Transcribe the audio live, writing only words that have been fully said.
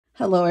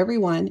Hello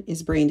everyone,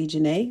 it's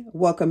Janei.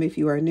 Welcome if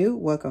you are new,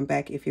 welcome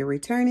back if you're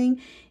returning.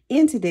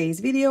 In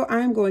today's video,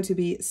 I'm going to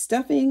be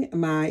stuffing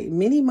my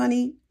mini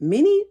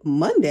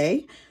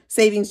Monday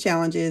savings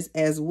challenges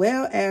as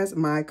well as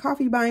my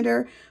coffee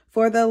binder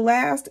for the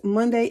last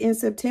Monday in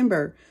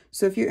September.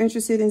 So if you're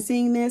interested in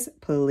seeing this,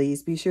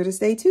 please be sure to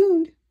stay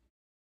tuned.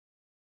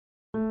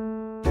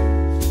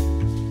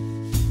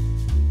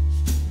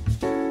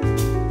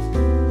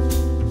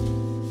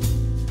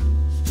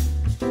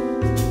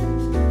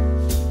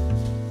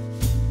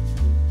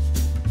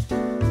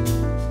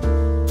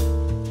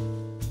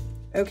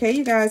 Okay,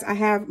 you guys, I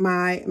have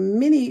my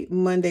mini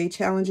Monday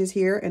challenges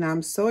here, and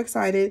I'm so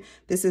excited.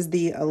 This is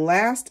the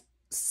last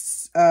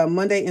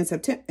Monday in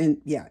September.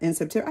 In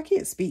September. I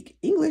can't speak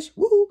English.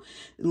 Woohoo!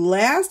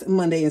 Last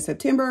Monday in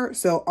September.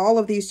 So all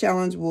of these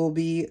challenges will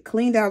be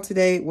cleaned out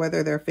today,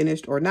 whether they're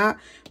finished or not,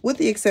 with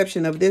the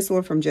exception of this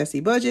one from Jessie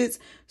Budgets,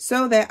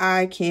 so that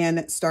I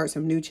can start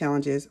some new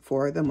challenges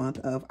for the month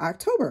of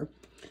October.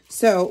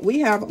 So we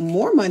have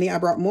more money. I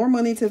brought more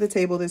money to the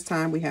table this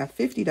time. We have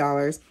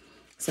 $50.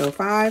 So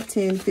 5,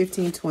 10,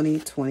 15, 20,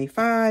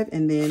 25,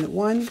 and then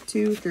 1,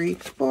 2, 3,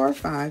 4,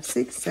 5,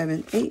 6,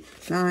 7, 8,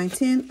 9,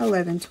 10,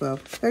 11,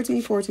 12,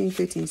 13, 14,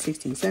 15,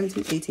 16,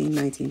 17, 18,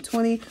 19,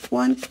 20,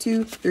 1,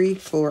 2, 3,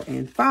 4,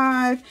 and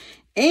 5.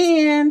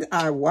 And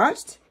I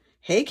watched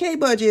Hey K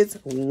Budgets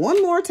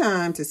one more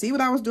time to see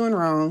what I was doing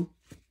wrong.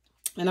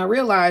 And I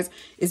realized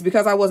it's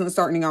because I wasn't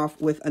starting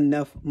off with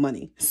enough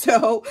money.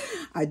 So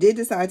I did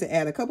decide to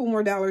add a couple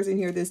more dollars in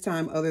here this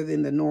time other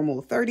than the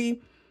normal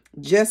 30.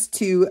 Just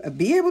to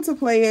be able to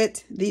play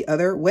it the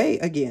other way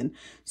again.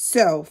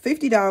 So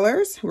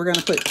 $50, we're going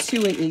to put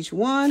 2 in each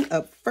one.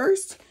 Up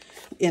first,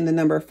 in the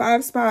number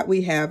 5 spot,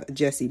 we have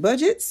Jessie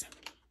Budgets.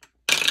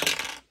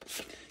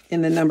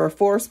 In the number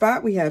 4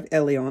 spot, we have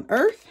Ellie on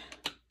Earth.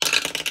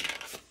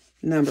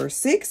 Number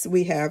 6,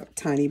 we have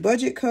Tiny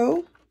Budget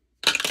Co.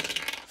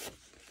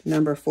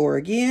 Number 4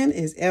 again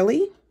is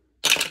Ellie.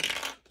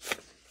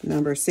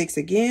 Number 6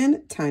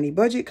 again, Tiny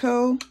Budget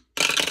Co.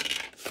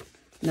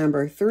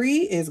 Number 3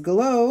 is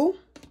Glow.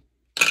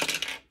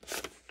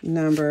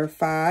 Number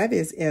 5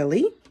 is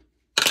Ellie.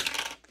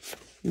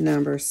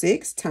 Number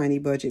 6, Tiny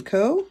Budget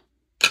Co.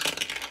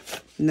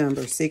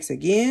 Number 6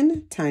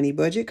 again, Tiny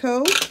Budget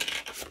Co.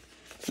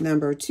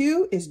 Number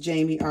 2 is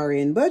Jamie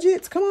RN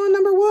Budgets. Come on,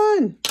 number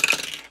 1.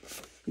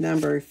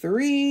 Number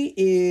 3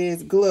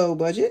 is Glow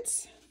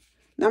Budgets.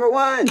 Number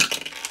 1.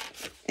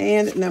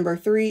 And number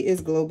 3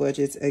 is Glow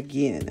Budgets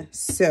again.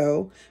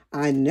 So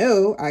I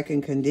know I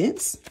can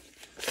condense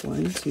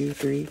 1, 2,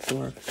 3,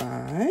 4,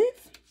 5.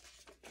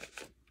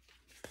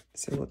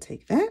 So we'll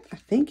take that, I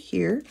think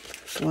here.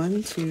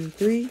 1, 2,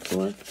 3,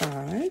 4,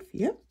 5.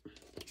 Yep.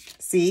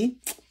 See,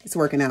 it's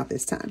working out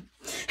this time.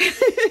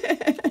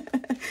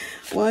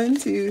 1,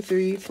 2,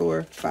 3,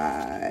 4,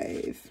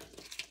 5.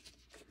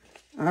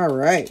 All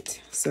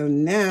right. So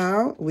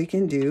now we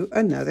can do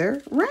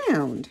another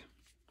round.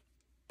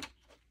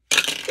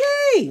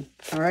 Yay!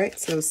 All right.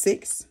 So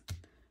 6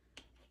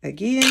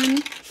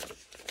 again.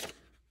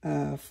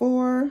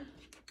 4.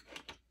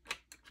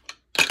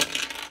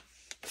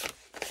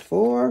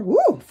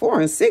 Woo,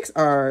 4 and 6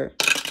 are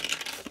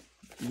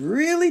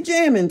really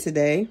jamming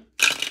today.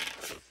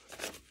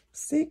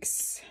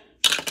 6,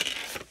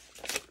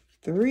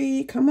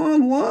 3, come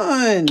on,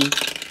 1.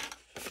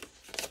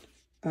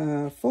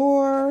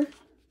 4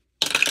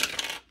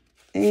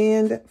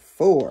 and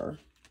 4.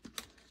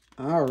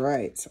 All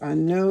right, so I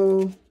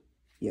know,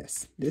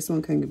 yes, this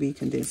one can be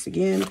condensed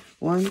again.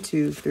 1,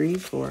 2, 3,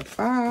 4,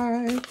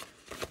 5.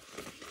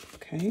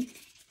 Okay,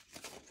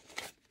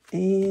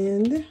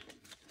 and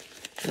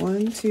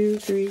 1, 2,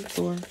 3,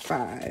 4,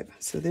 5.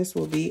 So this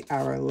will be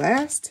our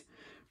last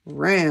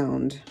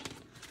round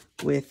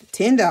with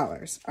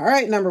 $10. All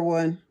right, number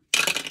 1.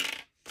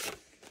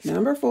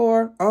 Number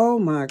 4. Oh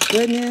my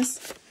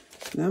goodness.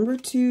 Number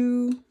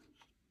 2.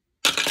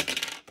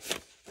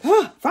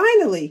 Oh,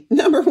 finally,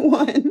 number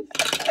 1.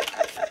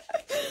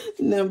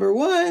 Number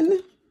 1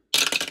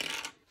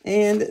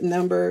 and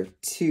number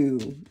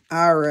 2.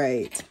 All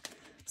right.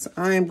 So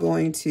I'm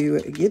going to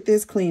get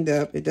this cleaned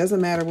up. It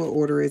doesn't matter what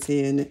order it's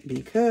in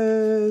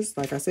because,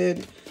 like I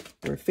said,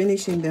 we're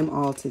finishing them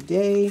all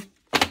today.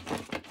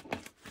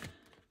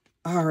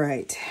 All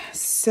right.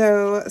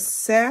 So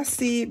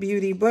Sassy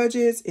Beauty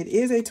Budgets. It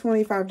is a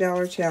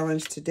 $25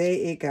 challenge.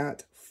 Today it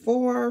got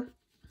 4.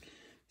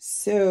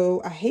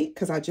 So I hate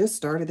because I just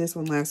started this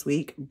one last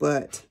week,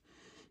 but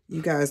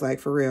you guys, like,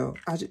 for real,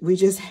 I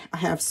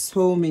have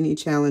so many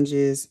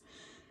challenges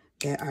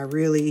that I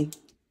really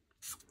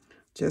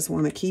just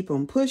want to keep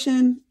them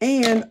pushing.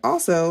 And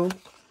also,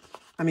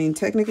 I mean,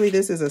 technically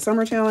this is a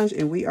summer challenge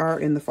and we are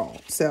in the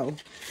fall. So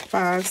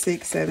 5,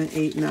 6, 7,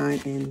 8,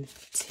 9, and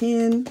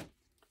 10.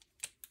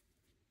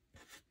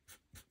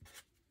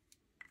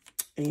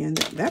 And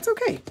that's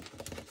okay.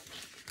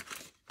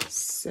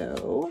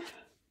 So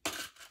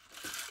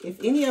if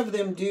any of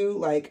them do,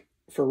 like,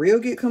 for real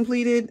get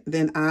completed,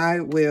 then I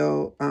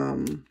will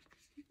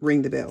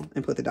ring the bell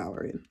and put the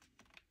dollar in.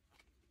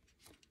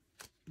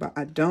 but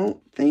I don't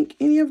think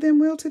any of them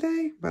will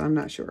today, but I'm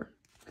not sure.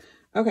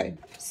 Okay,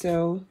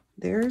 so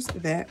there's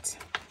that.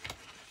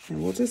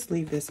 And we'll just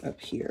leave this up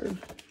here.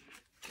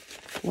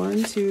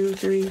 1, 2,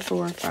 3,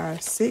 4,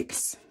 5,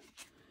 6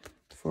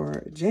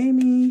 for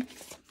Jamie.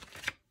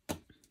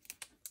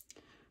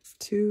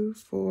 2,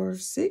 4,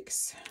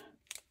 6.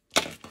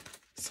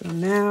 So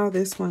now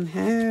this one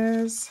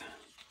has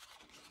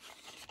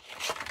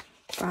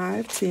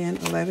 5, 10,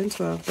 11,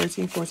 12,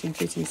 13, 14,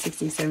 15,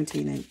 16,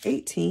 17, and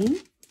 18.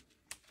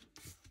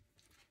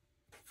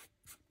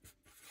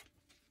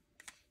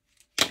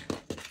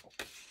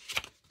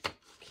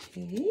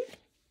 Okay.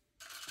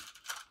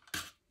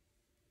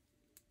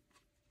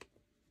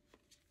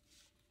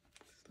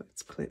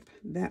 Let's clip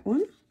that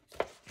one.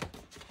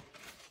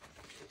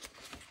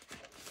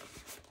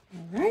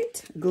 All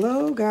right.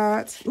 Glow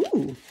got,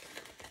 ooh,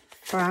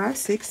 5,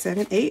 6,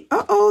 7, 8.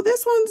 Uh-oh,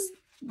 this one's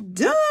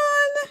done.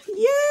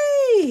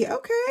 Yay.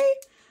 Okay.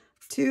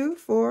 2,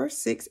 4,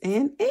 6,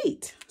 and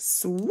 8.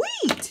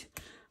 Sweet.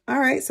 All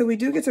right. So we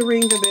do get to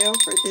ring the bell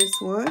for this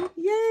one.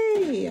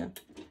 Yay.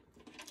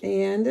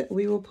 And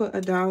we will put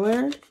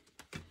 $1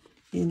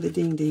 in the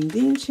Ding Ding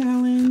Ding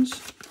challenge.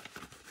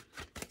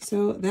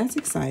 So that's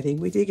exciting.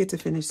 We did get to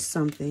finish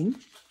something.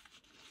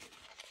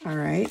 All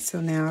right.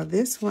 So now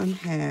this one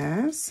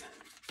has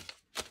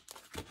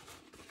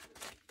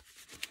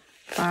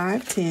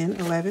 5, 10,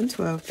 11,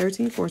 12,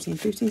 13, 14,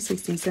 15,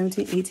 16,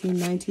 17, 18,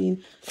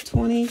 19,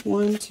 20,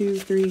 1, 2,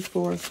 3,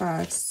 4,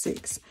 5,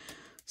 6.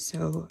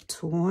 So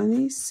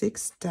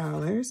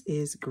 $26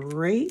 is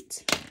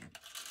great.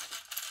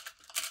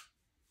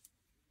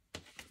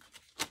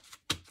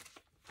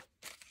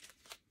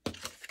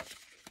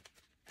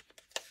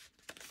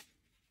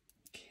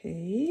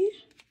 Okay.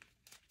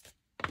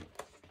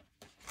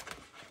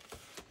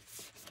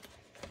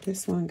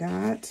 This one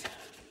got,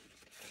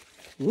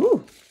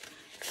 ooh,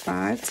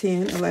 5,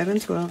 10, 11,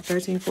 12,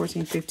 13,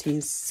 14,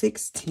 15,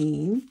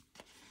 16.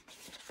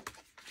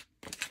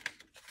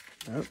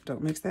 Oh,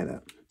 don't mix that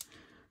up.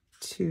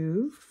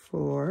 2,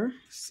 4,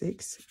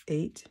 6,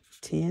 8,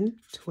 10,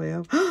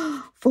 12,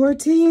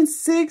 14,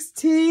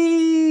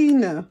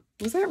 16.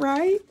 Was that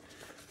right?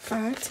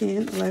 5,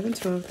 10, 11,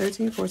 12,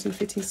 13, 14,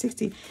 15,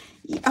 16.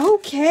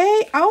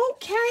 Okay.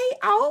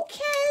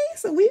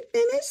 So we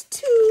finished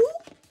 2.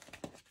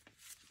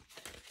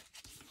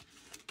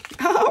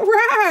 All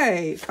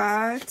right.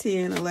 5,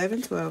 10,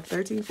 11, 12,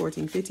 13,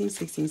 14, 15,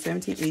 16,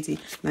 17, 18,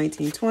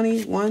 19,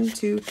 20, 1,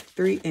 2,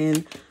 3,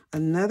 and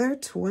another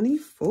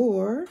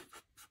 24.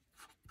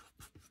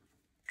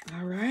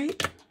 All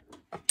right.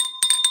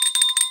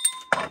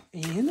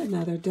 And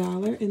another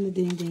 $1 in the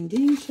Ding Ding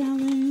Ding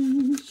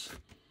challenge.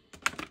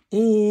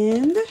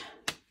 And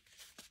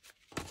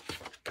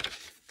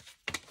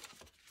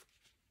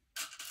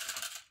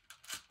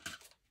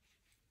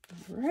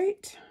all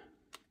right.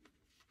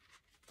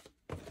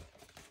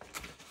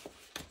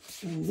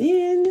 And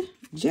then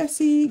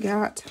Jesse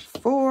got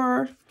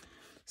 4.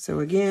 So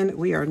again,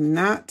 we're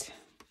not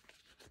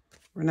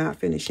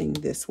finishing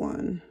this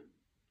one.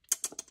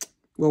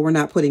 Well, we're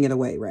not putting it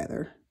away,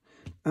 rather.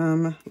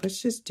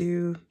 Let's just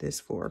do this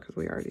 4 because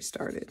we already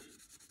started.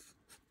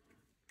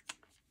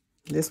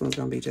 This one's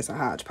going to be just a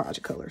hodgepodge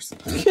of colors.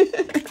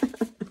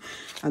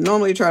 I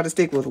normally try to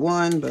stick with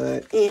one,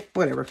 but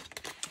whatever.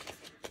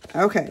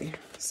 Okay,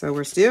 so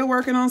we're still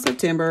working on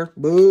September.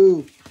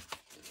 Boo.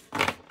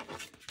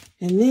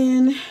 And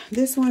then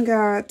this one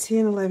got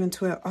 10, 11,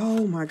 12.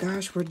 Oh my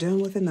gosh, we're done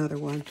with another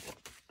one.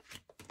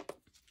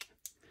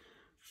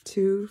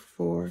 2,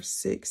 4,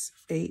 6,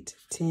 8,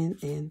 10,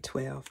 and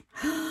 12.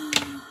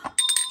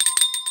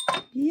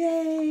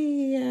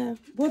 Yay.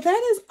 Well,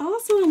 that is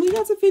awesome. We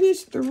got to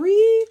finish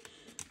 3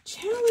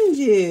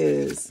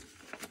 challenges.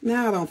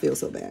 Now I don't feel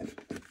so bad.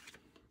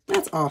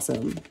 That's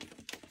awesome.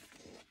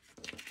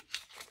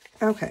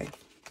 Okay.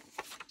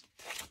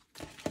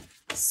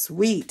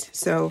 Sweet.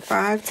 So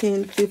 5,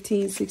 10,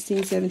 15,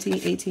 16,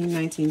 17, 18,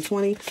 19,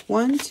 20.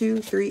 1,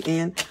 2, 3,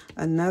 and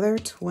another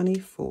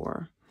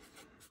 24.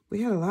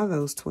 We had a lot of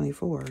those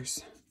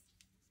 24s.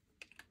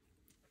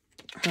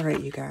 All right,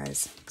 you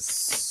guys.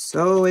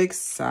 So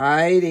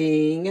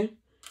exciting.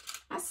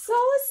 I'm so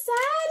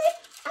excited.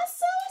 I'm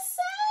so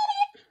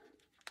excited.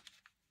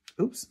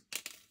 Oops.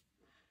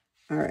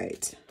 All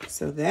right.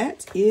 So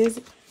that is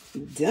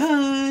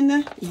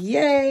done.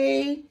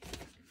 Yay.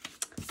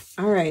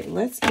 All right.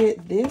 Let's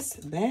get this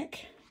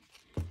back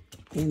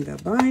in the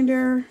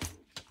binder.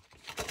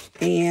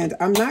 And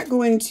I'm not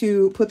going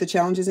to put the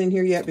challenges in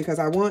here yet because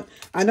I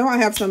know I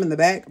have some in the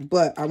back,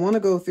 but I want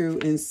to go through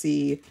and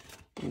see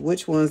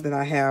which ones that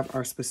I have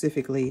are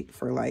specifically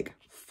for like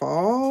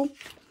fall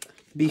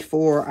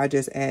before I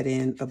just add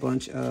in a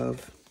bunch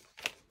of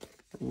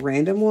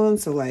random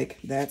ones. So like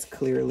that's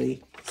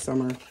clearly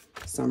summer,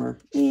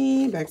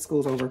 back to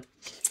school's over.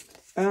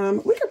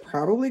 We could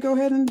probably go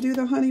ahead and do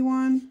the honey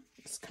one.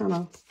 It's kind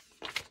of,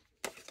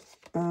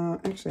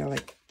 actually I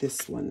like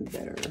this one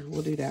better.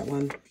 We'll do that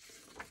one.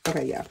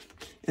 Okay, yeah.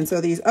 And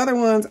so these other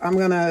ones, I'm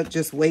going to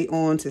just wait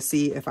on to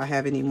see if I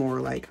have any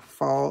more like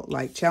fall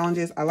like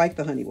challenges. I like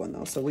the honey one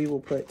though. So we will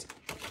put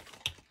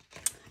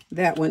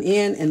that one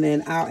in, and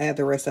then I'll add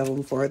the rest of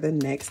them for the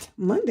next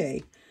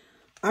Monday.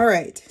 All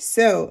right,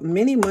 so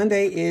Mini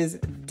Monday is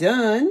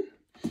done.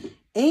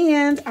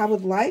 And I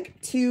would like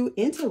to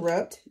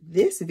interrupt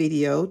this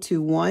video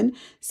to one,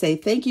 say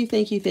thank you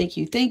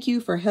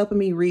for helping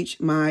me reach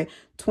my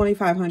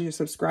 2,500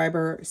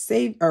 subscriber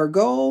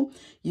goal.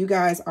 You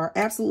guys are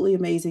absolutely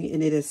amazing,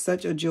 and it is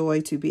such a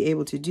joy to be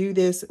able to do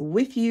this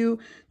with you,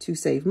 to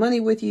save money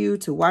with you,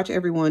 to watch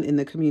everyone in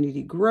the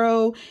community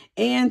grow,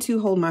 and to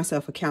hold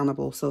myself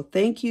accountable. So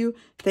thank you.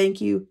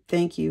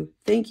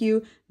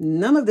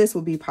 None of this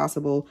will be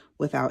possible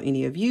without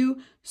any of you.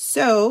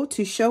 So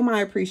to show my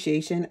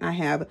appreciation, I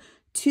have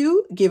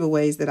 2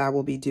 giveaways that I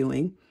will be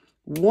doing.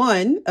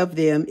 One of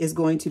them is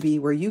going to be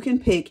where you can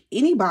pick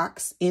any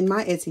box in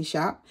my Etsy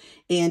shop.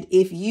 And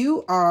if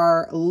you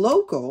are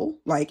local,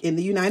 like in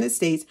the United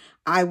States,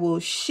 I will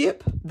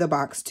ship the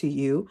box to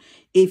you.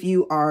 If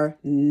you are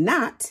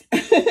not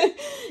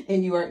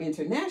and you are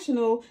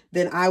international,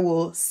 then I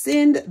will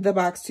send the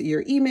box to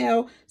your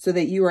email so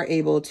that you are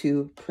able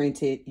to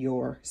print it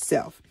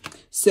yourself.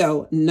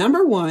 So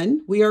number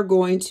 1, we are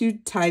going to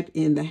type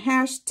in the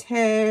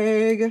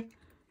hashtag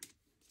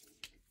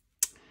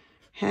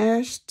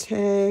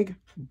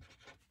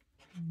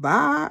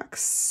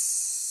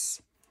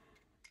box.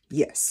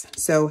 Yes.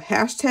 So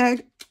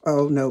hashtag,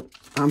 oh no,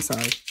 I'm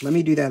sorry. Let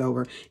me do that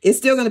over. It's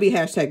still going to be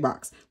hashtag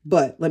box,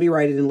 but let me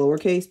write it in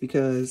lowercase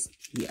because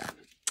yeah.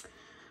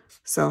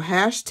 So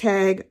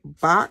hashtag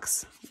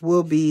box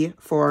will be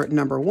for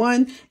number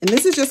 1. And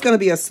this is just going to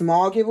be a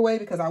small giveaway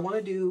because I want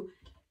to do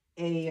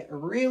a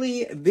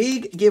really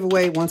big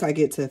giveaway once I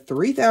get to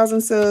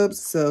 3,000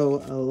 subs. So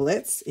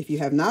let's, if you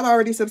have not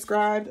already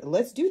subscribed,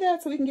 let's do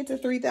that so we can get to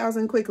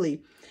 3,000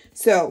 quickly.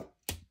 So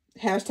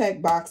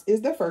hashtag box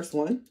is the first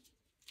one.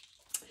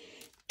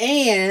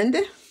 And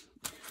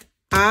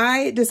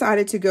I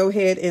decided to go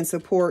ahead and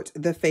support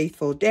the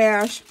Faithful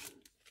Dash.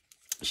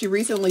 She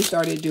recently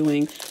started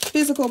doing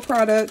physical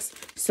products.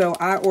 So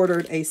I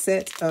ordered a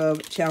set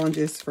of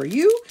challenges for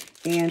you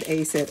and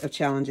a set of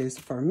challenges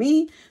for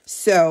me.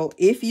 So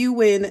if you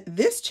win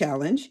this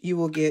challenge, you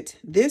will get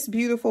this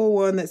beautiful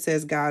one that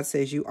says God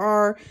Says You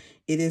Are.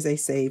 It is a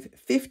save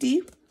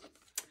 50.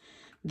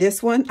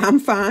 This one, I'm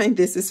fine.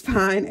 This is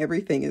fine.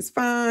 Everything is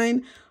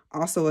fine.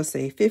 Also a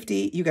save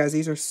 50. You guys,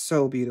 these are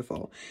so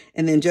beautiful.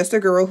 And then Just a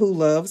Girl Who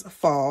Loves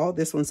Fall.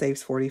 This one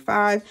saves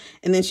 45.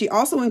 And then she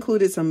also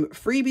included some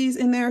freebies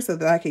in there so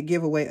that I could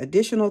give away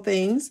additional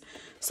things.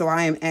 So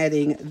I am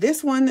adding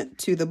this one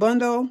to the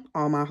bundle.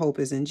 All My Hope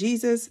Is in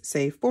Jesus,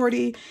 save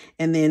 40.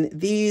 And then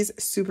these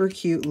super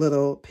cute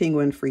little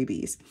penguin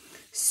freebies.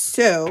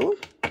 So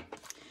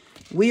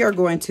we are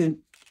going to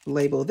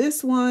label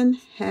this one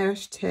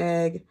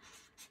hashtag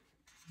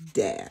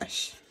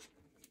dash.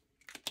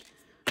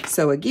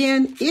 So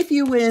again, if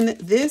you win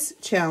this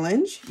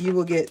challenge, you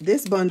will get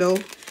this bundle.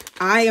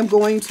 I am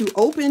going to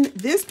open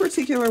this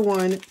particular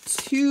one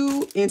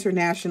to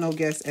international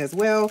guests as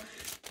well,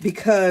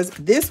 because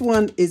this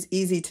one is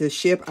easy to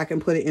ship. I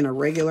can put it in a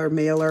regular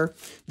mailer.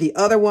 The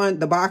other one,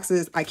 the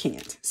boxes, I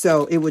can't.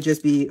 So it would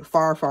just be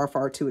far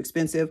too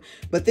expensive.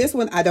 But this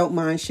one, I don't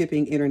mind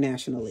shipping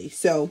internationally.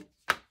 So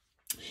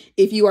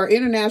if you are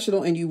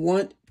international and you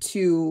want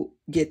to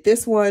get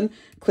this one,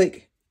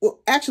 click. Well,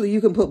 actually,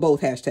 you can put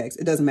both hashtags.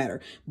 It doesn't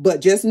matter.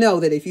 But just know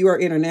that if you are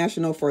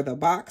international for the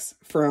box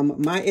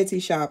from my Etsy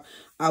shop,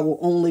 I will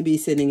only be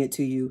sending it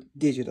to you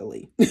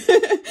digitally.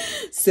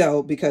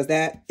 So because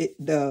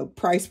the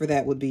price for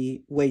that would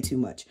be way too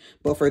much.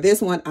 But for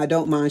this one, I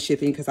don't mind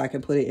shipping because I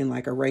can put it in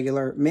like a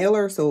regular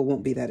mailer, so it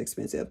won't be that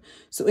expensive.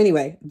 So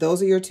anyway,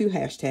 those are your 2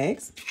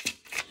 hashtags.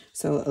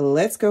 So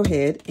let's go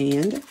ahead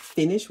and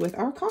finish with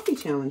our coffee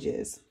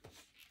challenges.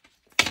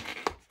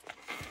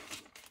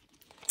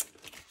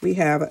 We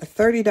have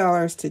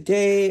 $30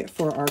 today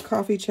for our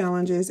coffee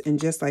challenges, and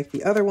just like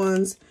the other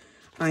ones,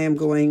 I am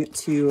going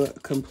to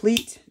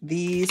complete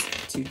these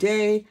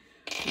today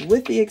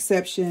with the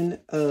exception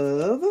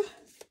of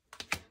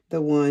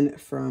the one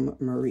from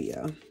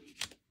Maria.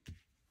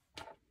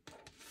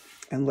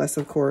 Unless,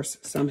 of course,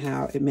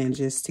 somehow it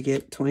manages to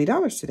get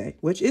 $20 today,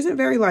 which isn't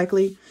very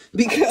likely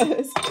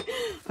because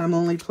I'm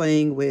only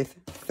playing with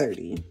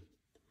 30.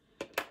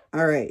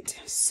 All right,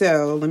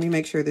 so let me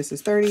make sure this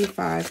is 30,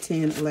 5,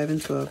 10, 11,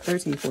 12,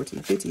 13,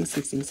 14, 15,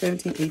 16,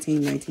 17,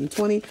 18, 19,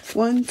 20,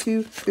 1,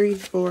 2, 3,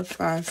 4,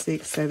 5,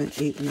 6, 7,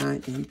 8,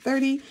 9, and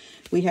 30.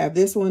 We have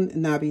this one,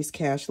 Nobby's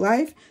Cash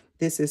Life.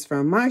 This is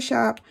from my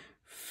shop.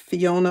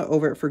 Fiona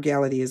over at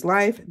Frugality is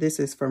Life. This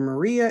is from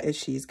Maria as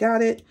She's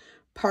Got It.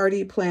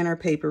 Party Planner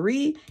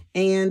Papery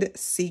and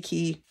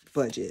Seeky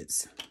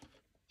Budgets.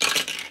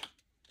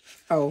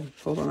 Oh,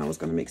 hold on. I was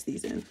going to mix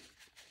these in.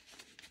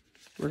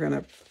 We're going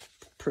to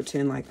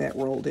pretend like that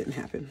roll didn't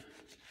happen.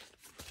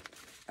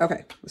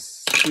 Okay,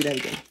 let's do that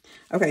again.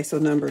 Okay, so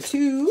number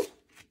 2.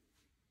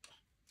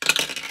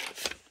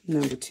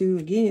 Number 2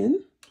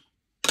 again.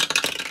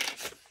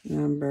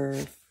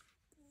 Number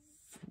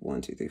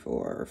 1, 2, 3,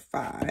 4,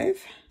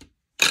 5.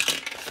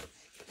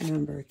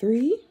 Number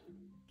 3.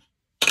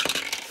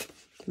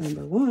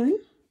 Number 1.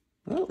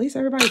 Well, at least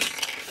everybody's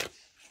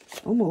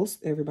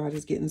Almost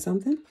everybody's getting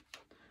something.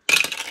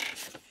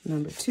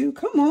 Number 2.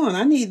 Come on,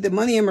 I need the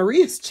Money and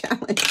Maria's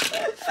challenge.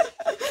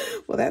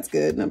 Well, that's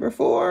good. Number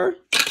 4.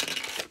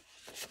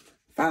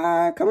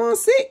 5. Come on,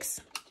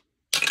 6.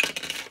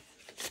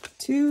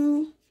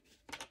 2.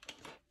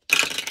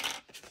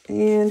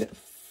 And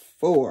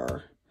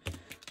 4.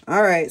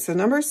 All right, so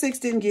number 6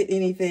 didn't get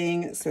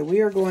anything. So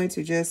we are going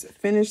to just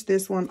finish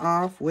this one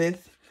off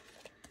with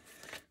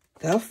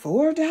the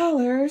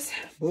 $4.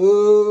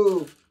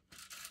 Boo.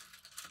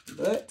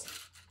 But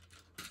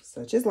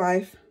such is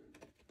life.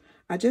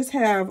 I just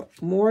have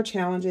more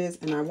challenges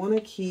and I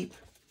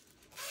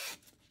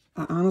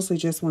honestly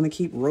just want to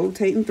keep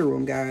rotating through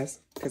them, guys,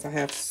 because I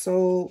have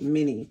so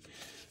many.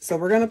 So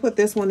we're going to put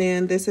this one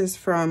in. This is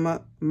from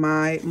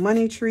my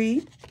money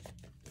tree.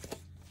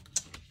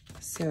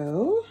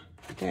 So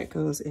that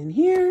goes in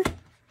here.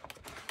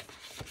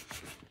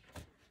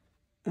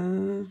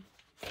 I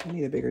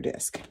need a bigger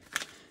desk.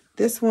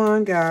 This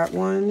one got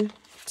 1,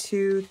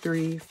 2,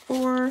 3,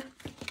 4.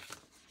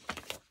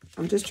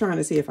 I'm just trying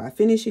to see if I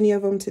finish any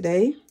of them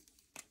today.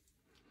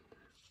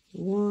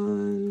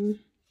 1,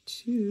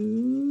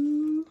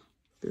 2,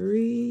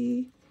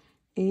 3,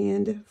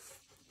 and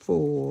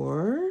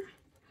 4.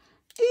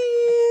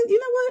 And you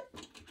know what?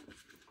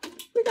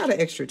 We got an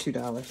extra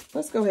 $2.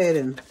 Let's go ahead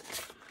and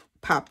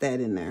pop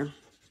that in there.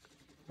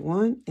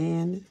 1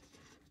 and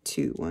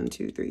 2. 1,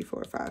 2, 3,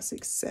 4, 5,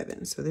 6,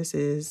 7. So this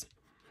is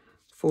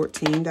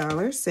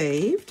 $14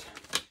 saved.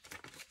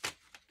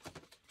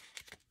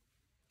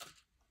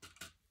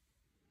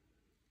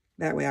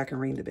 That way I can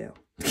ring the bell.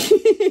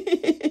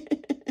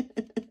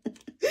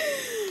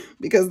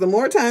 Because the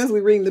more times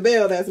we ring the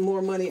bell, that's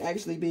more money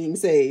actually being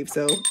saved.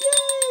 So,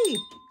 yay!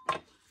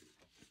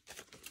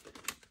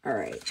 All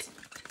right.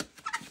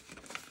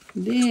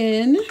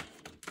 Then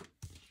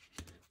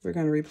we're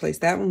going to replace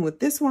that one with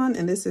this one.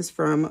 And this is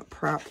from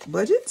Prop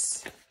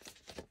Budgets.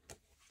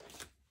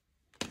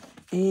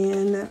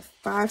 And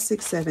 5,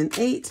 6, 7,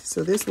 8.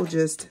 So this will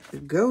just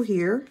go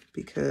here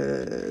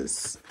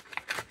because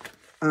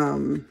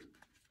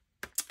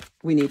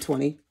we need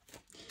 20.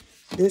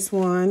 This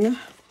one,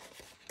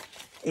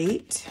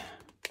 8.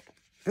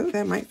 Oh,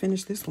 that might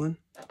finish this one.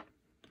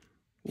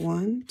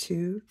 1,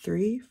 2,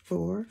 3,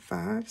 4,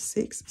 5,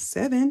 6,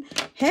 7.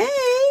 Hey!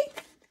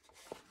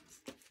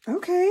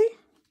 Okay.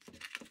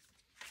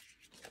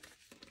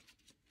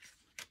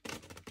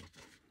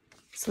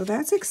 So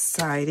that's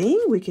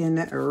exciting. We can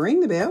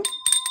ring the bell.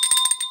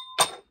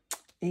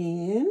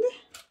 And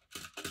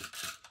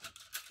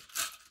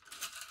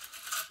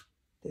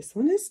this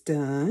one is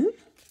done.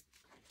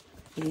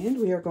 And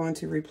we are going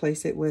to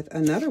replace it with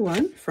another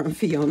one from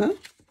Fiona.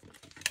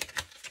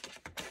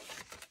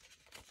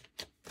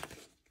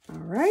 All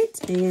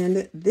right,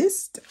 and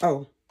this,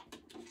 oh,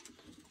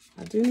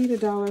 I do need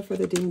 $1 for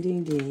the ding,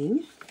 ding,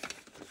 ding.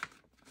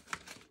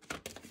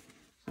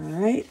 All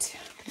right,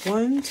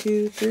 1,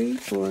 2, 3,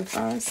 4,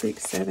 5,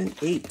 6, 7,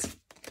 8.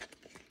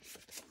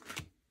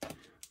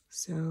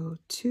 So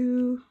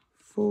 2,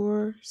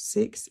 4,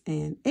 6,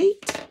 and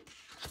 8.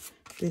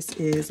 This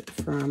is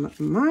from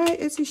my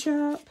Etsy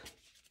shop.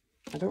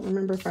 I don't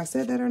remember if I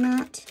said that or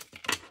not.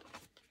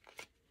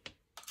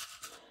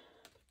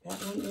 That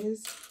one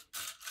is,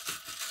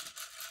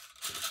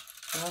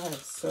 I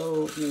have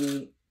so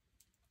many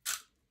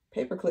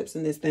paper clips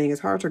in this thing.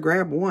 It's hard to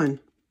grab one.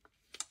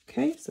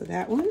 Okay, so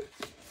that one.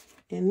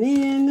 And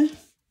then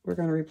we're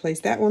going to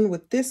replace that one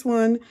with this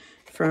one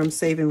from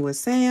Saving with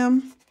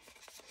Sam.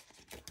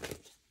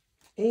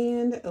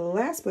 And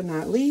last but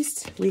not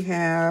least, we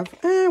have,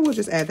 we'll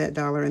just add that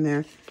 $1 in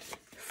there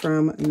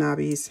from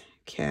Nobby's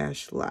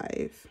Cash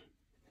Live.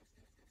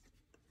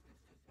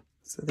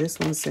 So this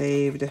one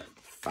saved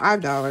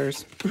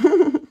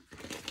 $5.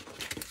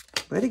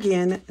 But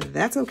again,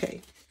 that's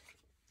okay.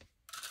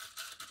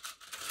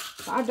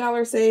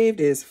 $5 saved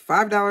is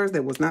 $5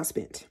 that was not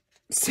spent.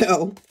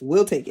 So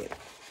we'll take it.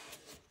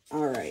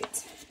 All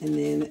right. And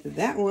then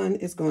that one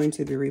is going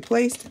to be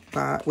replaced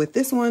with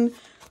this one,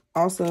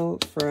 also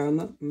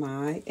from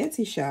my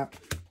Etsy shop.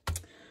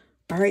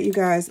 All right, you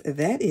guys,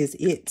 that is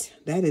it.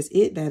 That is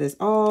it. That is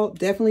all.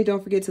 Definitely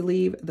don't forget to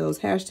leave those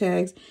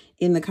hashtags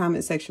in the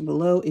comment section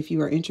below if you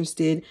are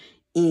interested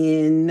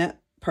in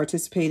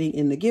participating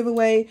in the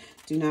giveaway.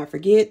 Do not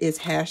forget, it's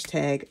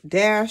hashtag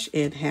dash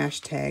and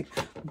hashtag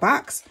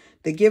box.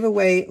 The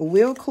giveaway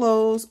will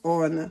close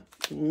on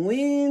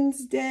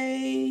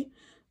Wednesday,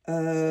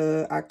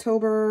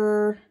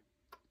 October.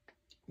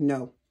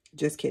 No,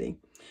 just kidding.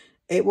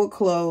 It will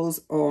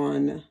close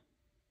on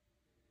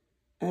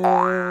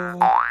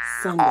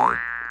Sunday. I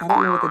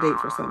don't know what the date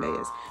for Sunday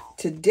is.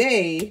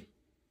 Today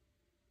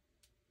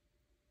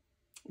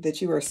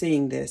that you are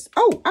seeing this.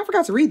 Oh, I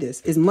forgot to read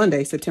this. Is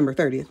Monday, September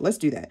 30th. Let's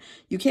do that.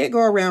 You can't go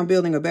around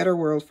building a better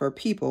world for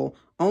people.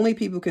 Only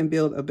people can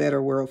build a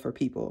better world for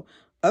people.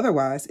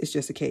 Otherwise, it's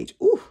just a cage.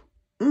 Ooh.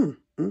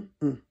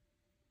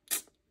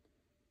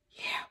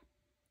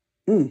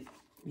 Yeah.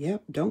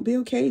 Yep. Don't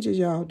build cages,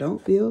 y'all.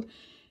 Don't build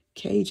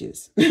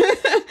cages.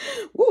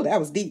 Ooh, Ooh, that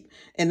was deep.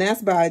 And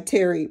that's by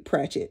Terry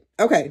Pratchett.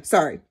 Okay,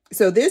 sorry.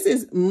 So this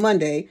is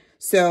Monday.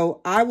 So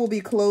I will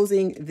be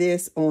closing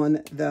this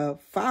on the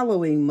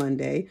following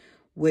Monday,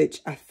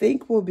 which I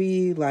think will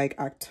be like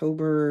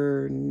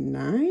October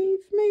 9th,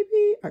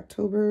 maybe?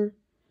 October,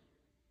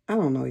 I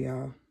don't know,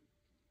 y'all.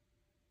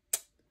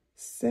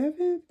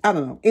 7th? I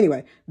don't know.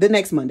 Anyway, the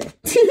next Monday.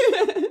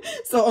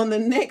 So on the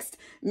next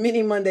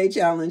mini Monday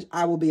challenge,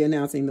 I will be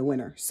announcing the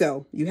winner.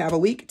 So you have a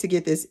week to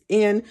get this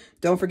in.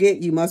 Don't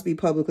forget, you must be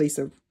publicly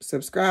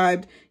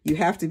subscribed. You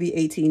have to be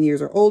 18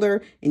 years or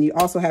older. And you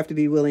also have to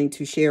be willing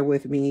to share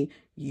with me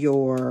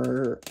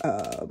your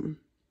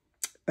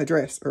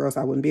address, or else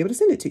I wouldn't be able to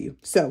send it to you.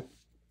 So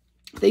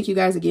thank you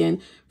guys again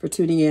for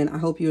tuning in. I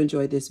hope you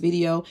enjoyed this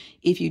video.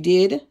 If you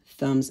did,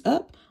 thumbs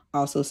up.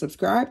 Also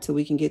subscribe so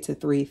we can get to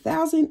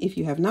 3,000. If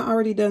you have not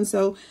already done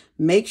so,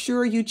 make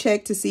sure you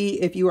check to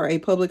see if you are a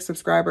public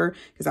subscriber,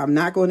 because I'm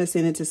not going to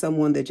send it to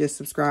someone that just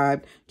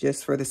subscribed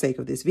just for the sake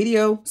of this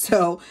video.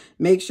 So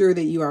make sure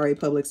that you are a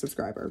public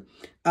subscriber.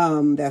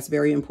 That's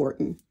very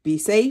important. Be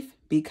safe,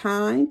 be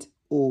kind,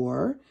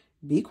 or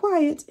be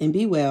quiet and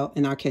be well.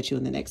 And I'll catch you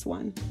in the next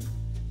one.